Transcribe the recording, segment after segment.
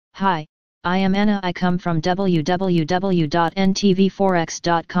Hi, I am Anna. I come from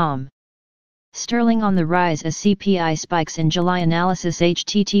www.ntvforex.com. Sterling on the rise as CPI spikes in July. Analysis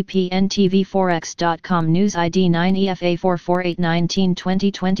http ntvforex.com News ID 9EFA 44819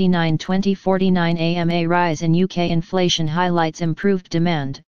 2029 2049 AMA Rise in UK inflation highlights improved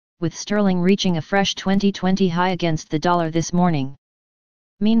demand, with sterling reaching a fresh 2020 high against the dollar this morning.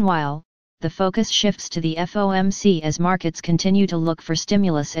 Meanwhile, the focus shifts to the FOMC as markets continue to look for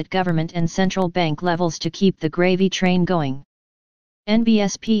stimulus at government and central bank levels to keep the gravy train going.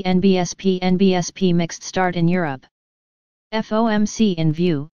 NBSP mixed start in Europe. FOMC in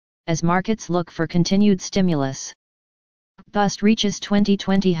view, as markets look for continued stimulus. Bust reaches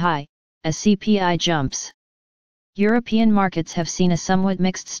 2020 high, as CPI jumps. European markets have seen a somewhat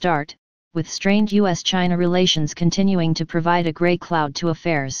mixed start, with strained US-China relations continuing to provide a gray cloud to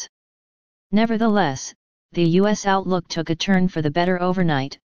affairs. Nevertheless, the U.S. outlook took a turn for the better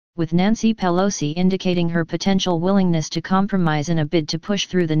overnight, with Nancy Pelosi indicating her potential willingness to compromise in a bid to push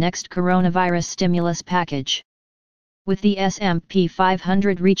through the next coronavirus stimulus package. With the S&P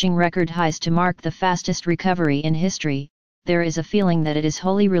 500 reaching record highs to mark the fastest recovery in history, there is a feeling that it is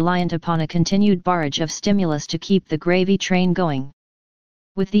wholly reliant upon a continued barrage of stimulus to keep the gravy train going.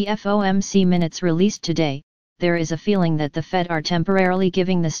 With the FOMC minutes released today, there is a feeling that the Fed are temporarily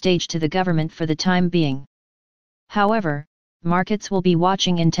giving the stage to the government for the time being. However, markets will be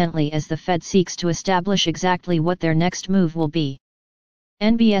watching intently as the Fed seeks to establish exactly what their next move will be.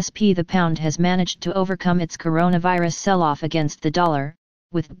 NBSP The pound has managed to overcome its coronavirus sell-off against the dollar,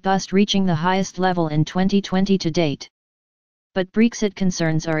 with bust reaching the highest level in 2020 to date. But Brexit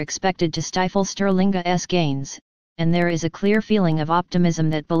concerns are expected to stifle sterling's gains, and there is a clear feeling of optimism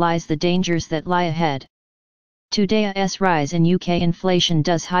that belies the dangers that lie ahead. Today's rise in UK inflation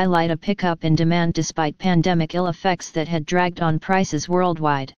does highlight a pickup in demand despite pandemic ill effects that had dragged on prices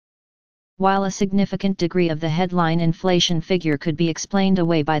worldwide. While a significant degree of the headline inflation figure could be explained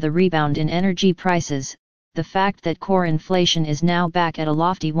away by the rebound in energy prices, the fact that core inflation is now back at a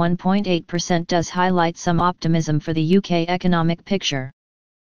lofty 1.8% does highlight some optimism for the UK economic picture.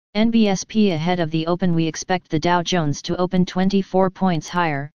 NBSP ahead of the open. We expect the Dow Jones to open 24 points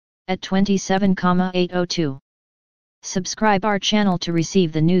higher, at 27,802. Subscribe our channel to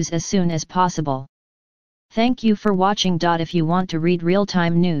receive the news as soon as possible. Thank you for watching. If you want to read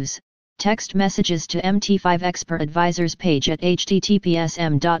real-time news, text messages to MT5 Expert Advisors page at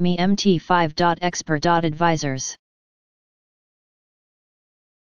https://mt5.expert.advisors.